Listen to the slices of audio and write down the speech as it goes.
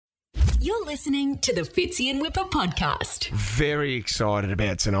You're listening to the Fitzy and Whipper podcast. Very excited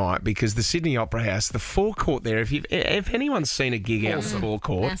about tonight because the Sydney Opera House, the forecourt there, if anyone's seen a gig out in the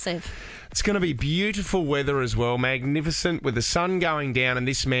forecourt, Massive. it's going to be beautiful weather as well, magnificent, with the sun going down, and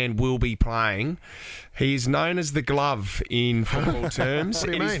this man will be playing. He is known as the Glove in football terms.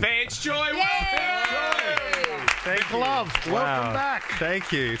 What do you It is mean? Vance Joy. The Glove. Welcome back.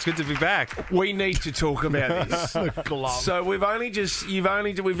 Thank you. It's good to be back. We need to talk about this. Glove. So we've only just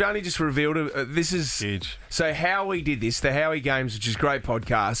revealed this is Huge. So Howie did this, the Howie Games, which is a great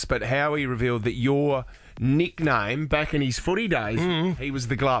podcast, but Howie revealed that your nickname back in his footy days, he was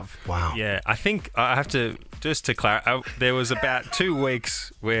the Glove. Wow. Yeah, I think I have to, just to clarify, there was about 2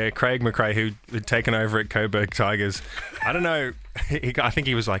 weeks where Craig McRae, who had taken over at Coburg Tigers, I don't know, I think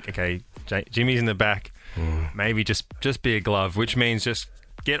he was like, okay, Jimmy's in the back, maybe just be a glove, which means just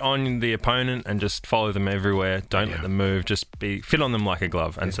get on the opponent and just follow them everywhere. Don't let them move. Just fit on them like a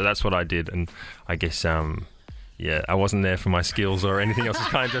glove. And so that's what I did. And I guess, I wasn't there for my skills or anything else. It's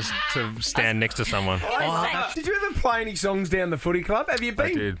kind of just to stand next to someone. Did you ever play any songs down the footy club? Have you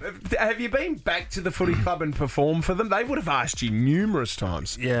been? Have you been back to the footy club and performed for them? They would have asked you numerous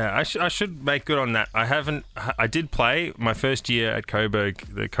times. Yeah, I should make good on that. I did play my first year at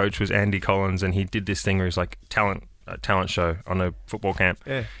Coburg. The coach was Andy Collins, and he did this thing where he's like a talent show on a football camp.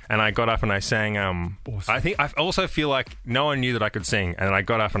 Yeah. And I got up and I sang. Awesome. I also feel like no one knew that I could sing, and I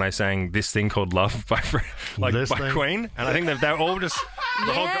got up and I sang this thing called "Love" by Queen. And I think that they were all just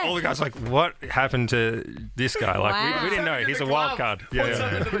all the guys were like, what happened to this guy? Like we didn't know. He's a wild card.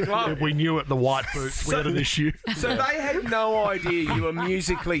 We knew it, the white boots. We had an issue. So they had no idea you were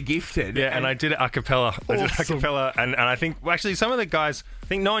musically gifted. Yeah, and I did it a cappella. And I think actually some of the guys, I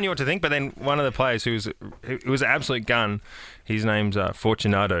think no one knew what to think, but then one of the players who was an absolute gun, his name's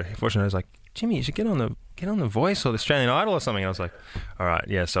Fortunato. Fortunato's like, Jimmy, you should get on the Voice or the Australian Idol or something. I was like, all right,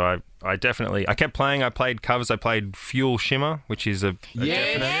 yeah. So I definitely kept playing. I played covers. I played Fuel Shimmer, which is a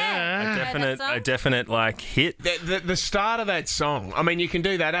definite like hit. The start of that song. I mean, you can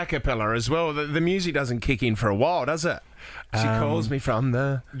do that a cappella as well. The music doesn't kick in for a while, does it? She calls me from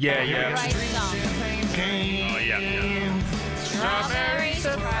the Yeah. Great song. Oh yeah. Strawberry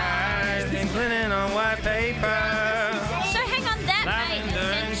surprise, including on white paper. So hang on, that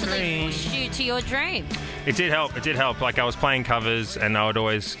mate essentially pushed you to your dream. It did help. Like I was playing covers, and I would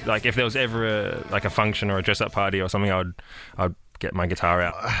always like if there was ever a function or a dress-up party or something, I'd get my guitar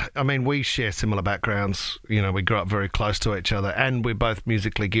out. I mean, we share similar backgrounds. You know, we grew up very close to each other, and we're both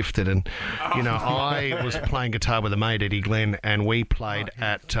musically gifted. And, you know, I was playing guitar with a mate, Eddie Glenn, and we played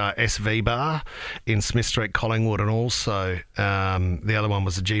at SV Bar in Smith Street, Collingwood, and also the other one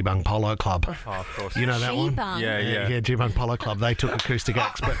was the G-Bung Polo Club. Oh, of course. You know that one? G-Bung. Yeah. G-Bung Polo Club. They took acoustic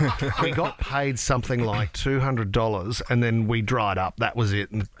acts, but we got paid something like $200, and then we dried up. That was it,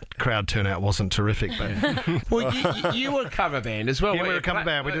 and the crowd turnout wasn't terrific. But Well, you were a cover band as well. yeah, we were a cover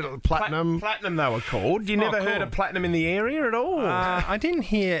band. We did it Platinum. Platinum, they were called. You never heard of Platinum in the area at all? I didn't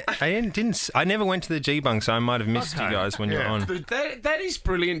hear. I never went to the G-Bung, so I might have missed you guys when you're on. That is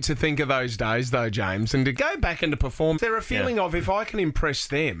brilliant to think of those days, though, James, and to go back and to perform. They're a feeling of, if I can impress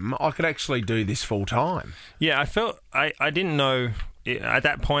them, I could actually do this full time. Yeah, I felt I didn't know at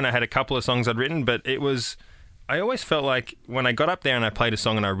that point. I had a couple of songs I'd written, but it was. I always felt like when I got up there and I played a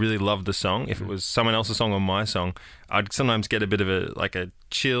song and I really loved the song, if it was someone else's song or my song, I'd sometimes get a bit of a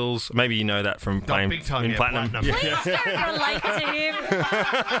chills. Maybe you know that from playing big time, in yeah, Platinum. Please don't relate to him.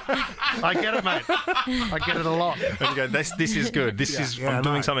 I get it, mate. I get it a lot. And you go, this is good. I'm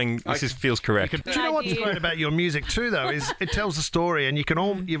doing something. This feels correct. Do you know what's great about your music too, though, is it tells a story, and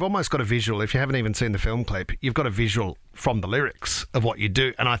you've almost got a visual. If you haven't even seen the film clip, you've got a visual from the lyrics of what you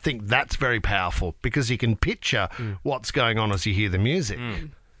do, and I think that's very powerful because you can picture what's going on as you hear the music.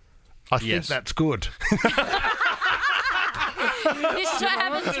 I think that's good. This is what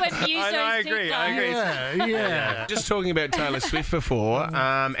happens when musos I agree. Yeah. Just talking about Taylor Swift before,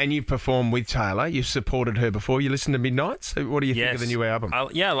 and you've performed with Taylor. You've supported her before. You listened to Midnights. What do you think of the new album? I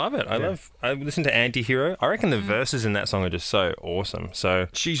love it. I listened to Anti-Hero. I reckon the verses in that song are just so awesome. So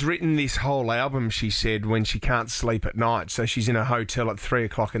She's written this whole album, she said, when she can't sleep at night. So she's in a hotel at 3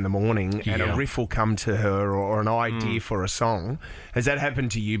 o'clock in the morning and a riff will come to her or an idea for a song. Has that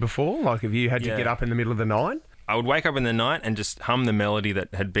happened to you before? Like, have you had to get up in the middle of the night? I would wake up in the night and just hum the melody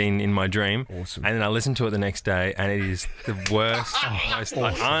that had been in my dream. Awesome. And then I listen to it the next day, and it is the worst. Most,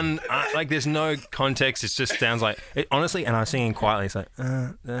 like there's no context. It just sounds like it, honestly. And I was singing quietly. It's like,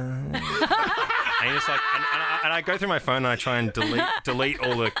 and you're just like, and I go through my phone and I try and delete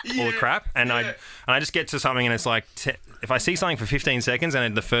all the crap, and I just get to something and it's like if I see something for 15 seconds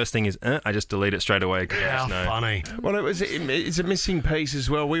and the first thing is I just delete it straight away. How funny. Well, it's a missing piece as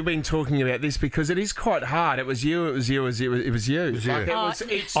well. We've been talking about this because it is quite hard. It was you. Like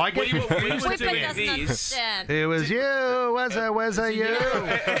we were doing this. It was you. Was a you.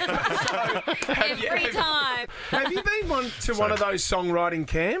 Every time. Have you been one of those songwriting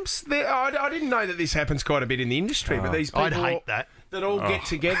camps? I didn't know that this happens quite a bit in the industry, but these people I'd hate that. That all get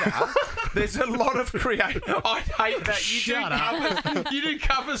together. There's a lot of creative. I'd hate that. You do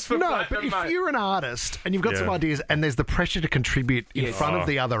covers for no, but if you're an artist and you've got some ideas and there's the pressure to contribute in front of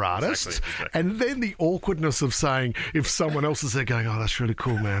the other artists, exactly. and then the awkwardness of saying if someone else is there going, oh, that's really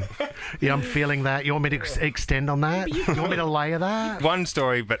cool, man. Yeah, I'm feeling that. You want me to extend on that? You want me to layer that? One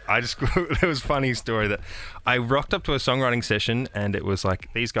story, but it was a funny story that I rocked up to a songwriting session and it was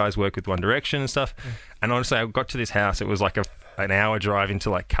like these guys work with One Direction and stuff. And honestly, I got to this house. It was like an hour drive into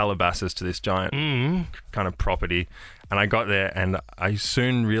like Calabasas to this giant kind of property. And I got there and I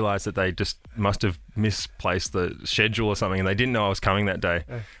soon realised that they just must have misplaced the schedule or something and they didn't know I was coming that day.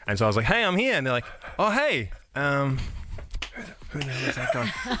 And so I was like, hey, I'm here. And they're like, oh, hey, who the hell is that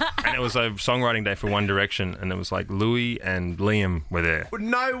guy? And it was a songwriting day for One Direction and it was like Louis and Liam were there.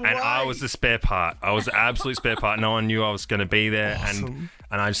 No way. And I was the spare part. I was the absolute spare part. No one knew I was going to be there. Awesome.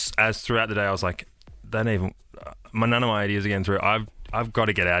 And I just, as throughout the day, I was like, none of my ideas are getting through. I've got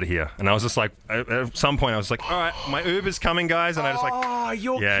to get out of here. And I was just like, at some point, I was like, all right, my Uber's coming, guys. And I just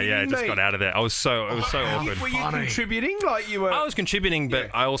just got out of there. It was so awkward. Were you contributing like you were? I was contributing, but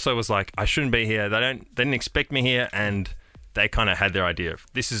I also was like, I shouldn't be here. They didn't expect me here, and they kind of had their idea.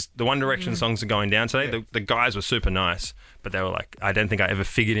 This is the One Direction songs are going down today. Yeah. The guys were super nice, but they were like, I don't think I ever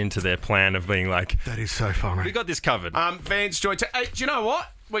figured into their plan of being like, that is so funny. We got this covered. Vance Joy. Do you know what?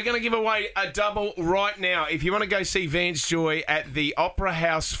 We're going to give away a double right now. If you want to go see Vance Joy at the Opera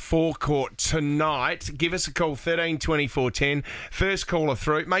House forecourt tonight, give us a call, 13 24 10. First caller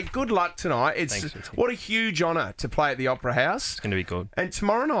through. Mate, good luck tonight. What a huge honour to play at the Opera House. It's going to be good. And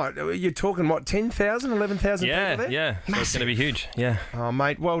tomorrow night, you're talking, what, 10,000, 11,000 people there? Yeah. So it's going to be huge. Yeah. Oh,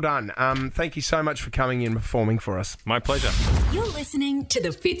 mate, well done. Thank you so much for coming in and performing for us. My pleasure. You're listening to the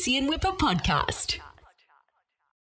Fitzy and Whipper podcast.